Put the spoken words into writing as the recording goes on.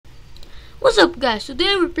What's up, guys?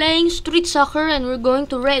 Today we're playing street soccer and we're going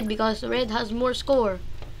to red because red has more score.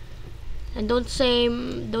 And don't say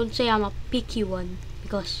I'm a picky one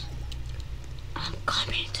because I'm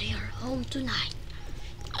coming to your home tonight.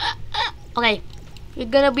 Okay, you're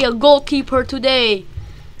gonna be a goalkeeper today.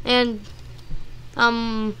 And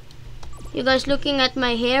you guys looking at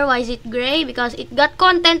my hair? Why is it gray? Because it got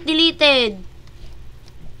content deleted.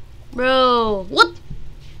 Bro, what?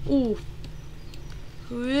 Ooh.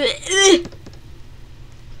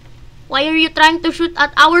 Why are you trying to shoot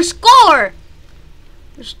at our score?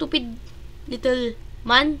 You stupid little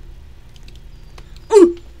man.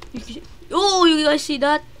 Ooh. Oh, you guys see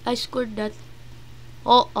that? I scored that.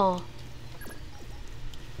 Oh. Come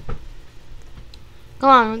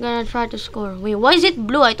on, we're gonna try to score. Wait, why is it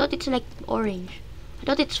blue? I thought it's like orange. I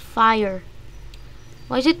thought it's fire.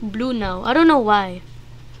 Why is it blue now? I don't know why.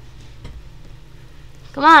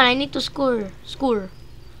 Come on, I need to score. Score.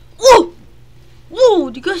 Oh!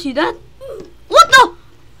 Whoa! Did you guys see that? What the?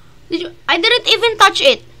 I didn't even touch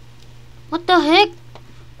it. What the heck?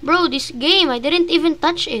 Bro, this game, I didn't even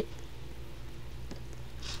touch it.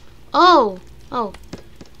 Oh.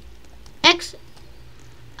 X.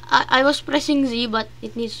 I was pressing Z, but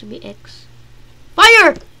it needs to be X.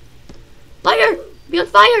 Fire! Fire! Be on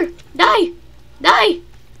fire! Die! Die!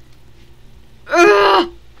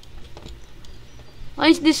 Ugh! Why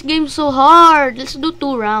is this game so hard? Let's do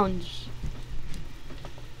 2 rounds.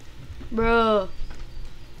 Bro.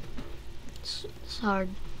 It's hard.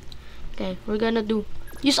 Okay, we're gonna do.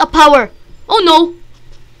 Use a power. Oh no!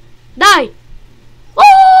 Die!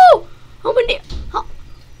 Oh! How many?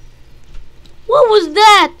 What was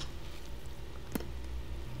that?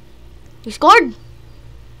 We scored?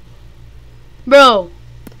 Bro.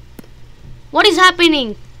 What is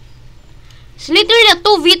happening? It's literally a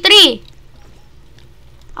 2v3.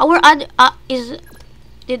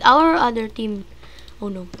 Did our other team? Oh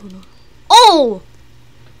no. Oh!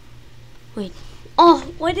 Wait. Oh,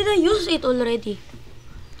 why did I use it already?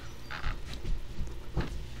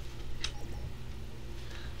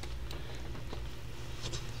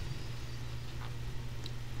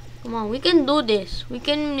 Come on, we can do this. We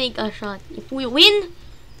can make a shot. If we win,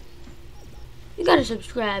 you gotta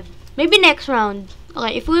subscribe. Maybe next round.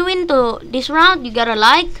 Okay, if we win to this round, you gotta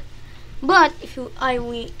like. But if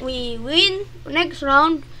we win next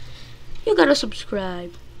round, you gotta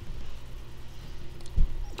subscribe.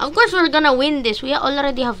 Of course, we're gonna win this. We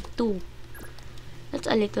already have 2. That's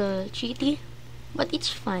a little cheaty, but it's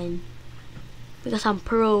fine because I'm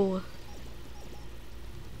pro.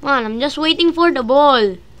 Come on, I'm just waiting for the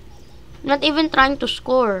ball. Not even trying to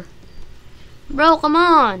score. Bro, come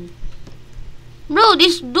on. Bro,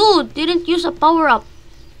 this dude didn't use a power-up.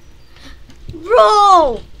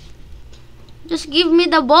 Bro! Just give me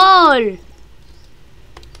the ball.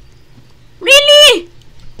 Really?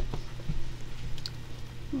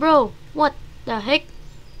 Bro, what the heck?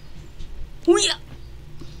 I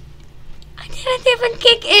didn't even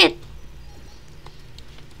kick it.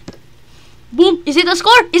 Boom. Is it a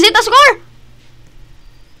score? Is it a score?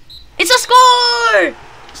 It's a score!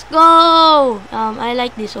 Let's go. I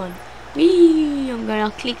like this one. Wee. I'm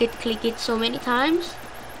gonna click it so many times.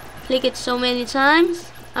 Click it so many times.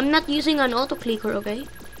 I'm not using an auto clicker, okay?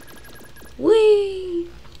 Wee.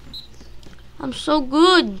 I'm so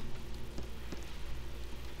good.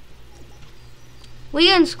 We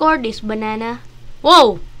can score this, banana.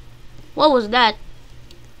 Whoa! What was that?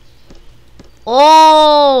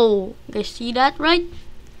 Oh! You guys see that, right?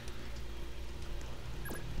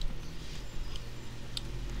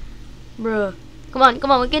 Bruh. Come on,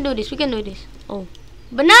 we can do this, Oh.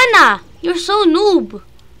 Banana! You're so noob!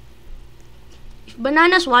 If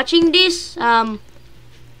Banana's watching this, I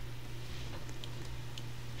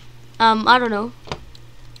don't know.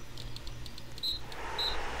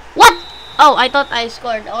 What? Oh, I thought I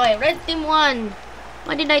scored. Okay, red team won.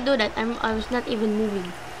 Why did I do that? I was not even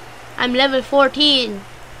moving. I'm level 14.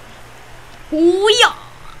 Ooh-yah!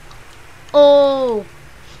 Oh.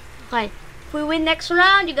 Okay. If we win next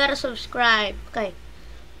round, you gotta subscribe. Okay.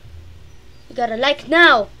 You gotta like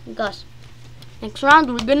now. Because next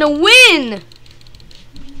round, we're gonna win.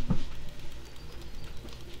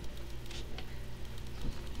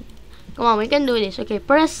 Come on, we can do this. Okay,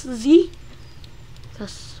 press Z.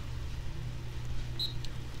 Because...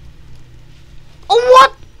 Oh,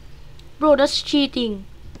 what? Bro, that's cheating.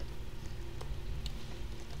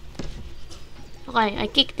 Okay, I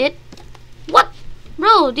kicked it. What?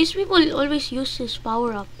 Bro, these people always use his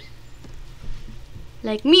power-ups.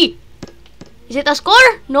 Like me. Is it a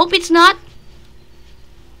score? Nope, it's not.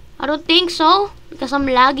 I don't think so. Because I'm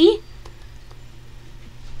laggy.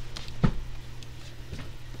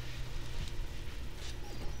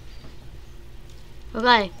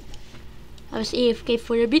 Okay. I was AFK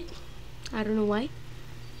for a bit. I don't know why.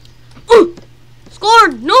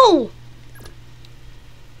 Scored! No!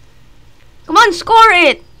 Come on, score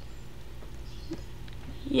it!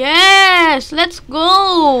 Yes! Let's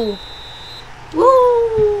go!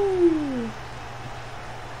 Woo!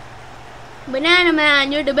 Banana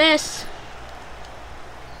Man, you're the best.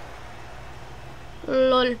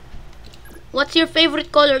 Lol. What's your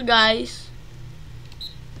favorite color, guys?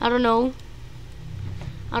 I don't know.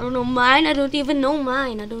 I don't know mine. I don't even know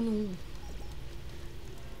mine. I don't know.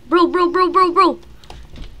 Bro.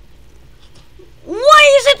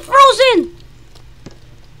 Why is it frozen?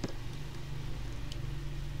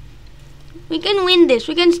 We can win this.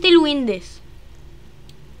 We can still win this.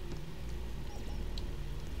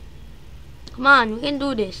 Come on, we can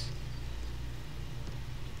do this.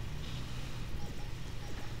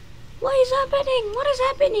 What is happening? What is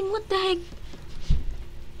happening? What the heck?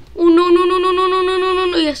 Oh no.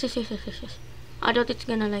 Yes. I thought it's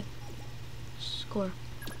gonna like score.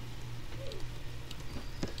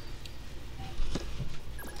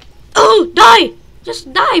 Oh, die!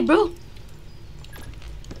 Just die, bro.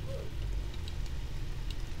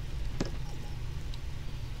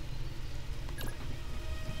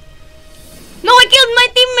 No, I killed my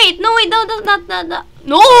teammate. No, wait, no.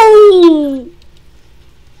 No!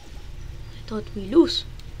 I thought we lose.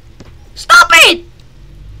 Stop it!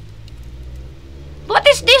 What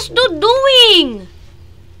is this dude doing?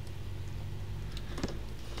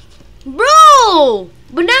 Bro!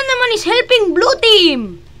 Banana Man is helping blue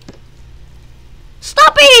team.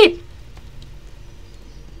 Stop it!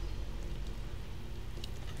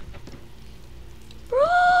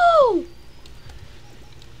 Bro!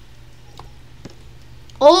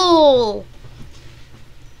 Oh!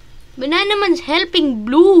 Banana Man's helping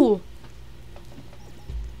blue.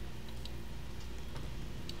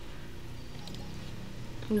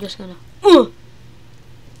 I'm just gonna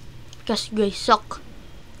because you guys suck.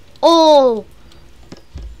 Oh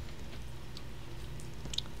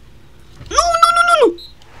no!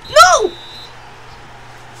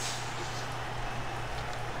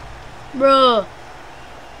 Bruh.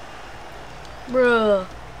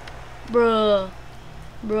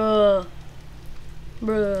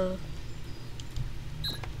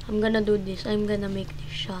 I'm gonna do this. I'm gonna make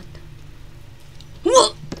this shot.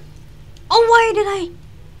 Oh, why did I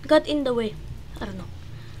got in the way? I don't know.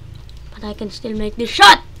 But I can still make this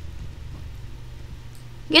shot.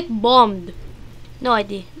 Get bombed. No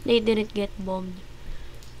idea. They didn't get bombed.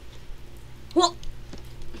 Whoa.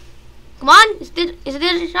 Come on. Is there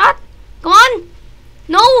a shot? Come on.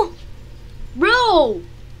 No. Bro.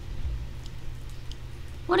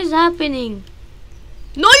 What is happening?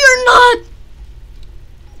 No, you're not.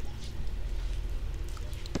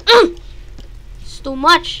 It's too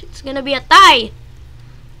much. It's gonna be a tie.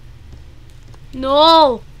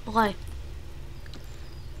 No. Okay.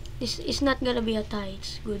 This is not gonna be a tie.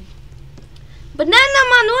 It's good. Banana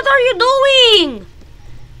Man, what are you doing?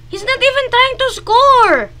 He's not even trying to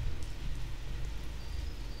score.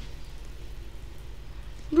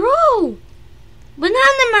 Bro.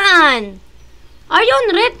 Banana Man. Are you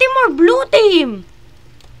on red team or blue team?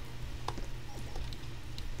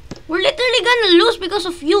 We're literally gonna lose because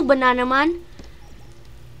of you, Banana Man.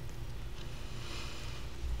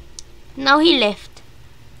 Now he left.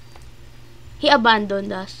 He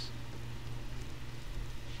abandoned us.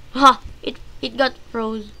 Ha! It got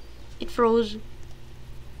froze. It froze.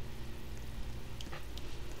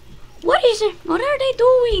 What is it? What are they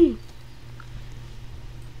doing?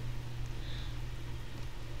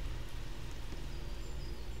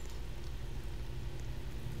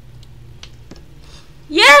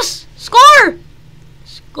 Yes! Score!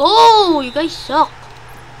 Let's go! You guys suck.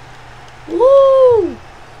 Woo!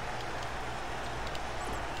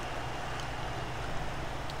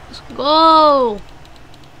 Let's go!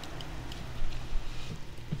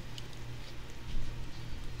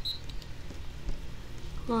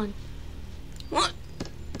 Come on. What?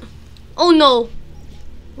 Oh no!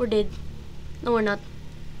 We're dead. No, we're not.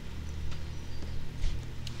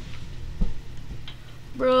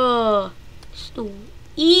 Bruh. It's too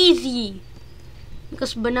easy.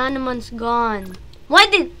 Because Banana Man's gone. Why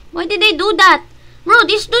did they do that? Bro,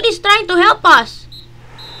 this dude is trying to help us.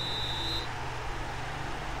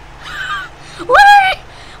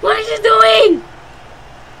 What is he doing?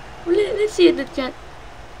 Let's see the chat.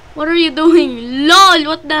 What are you doing? LOL,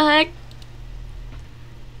 what the heck?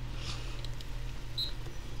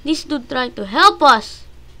 This dude trying to help us.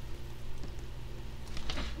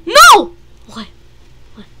 No! Okay.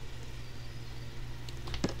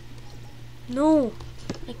 No.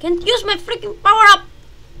 I can't use my freaking power up.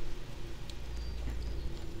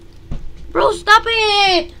 Bro, stop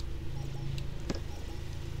it!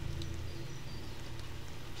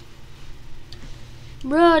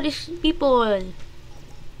 Bro, these people.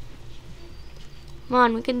 Come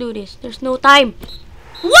on, we can do this. There's no time.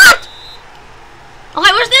 What?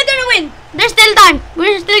 Okay, we're still gonna win. There's still time.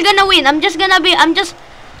 We're still gonna win. I'm just gonna be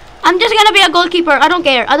a goalkeeper. I don't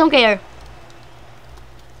care. I don't care.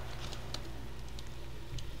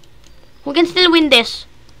 We can still win this.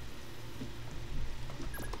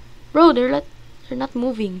 Bro, they're not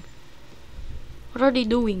moving. What are they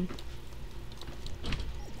doing?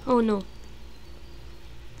 Oh no.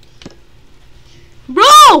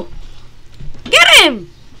 Bro! Get him!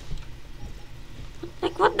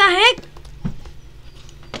 Like, what the heck?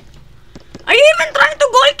 Are you even trying to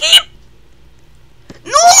goal keep?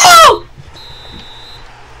 No!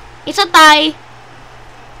 It's a tie.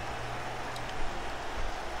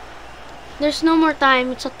 There's no more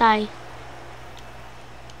time. It's a tie.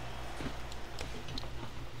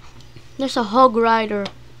 There's a hog rider.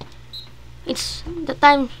 It's the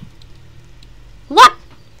time. What?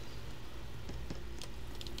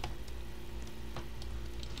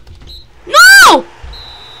 No!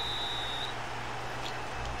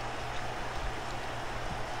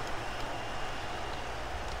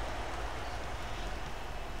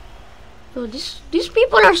 Oh, these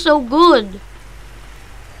people are so good.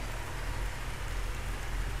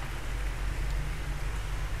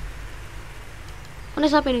 What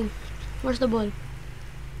is happening? Where's the ball?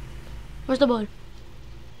 Where's the ball?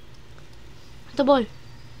 Where's the ball?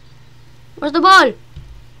 Where's the ball?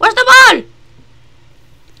 Where's the ball?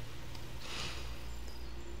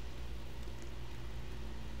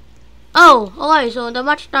 Oh, okay, so the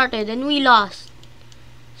match started and we lost.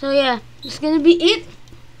 So yeah, that's gonna be it.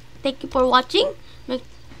 Thank you for watching.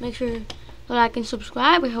 Make sure to like and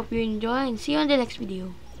subscribe. I hope you enjoy and see you on the next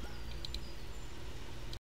video.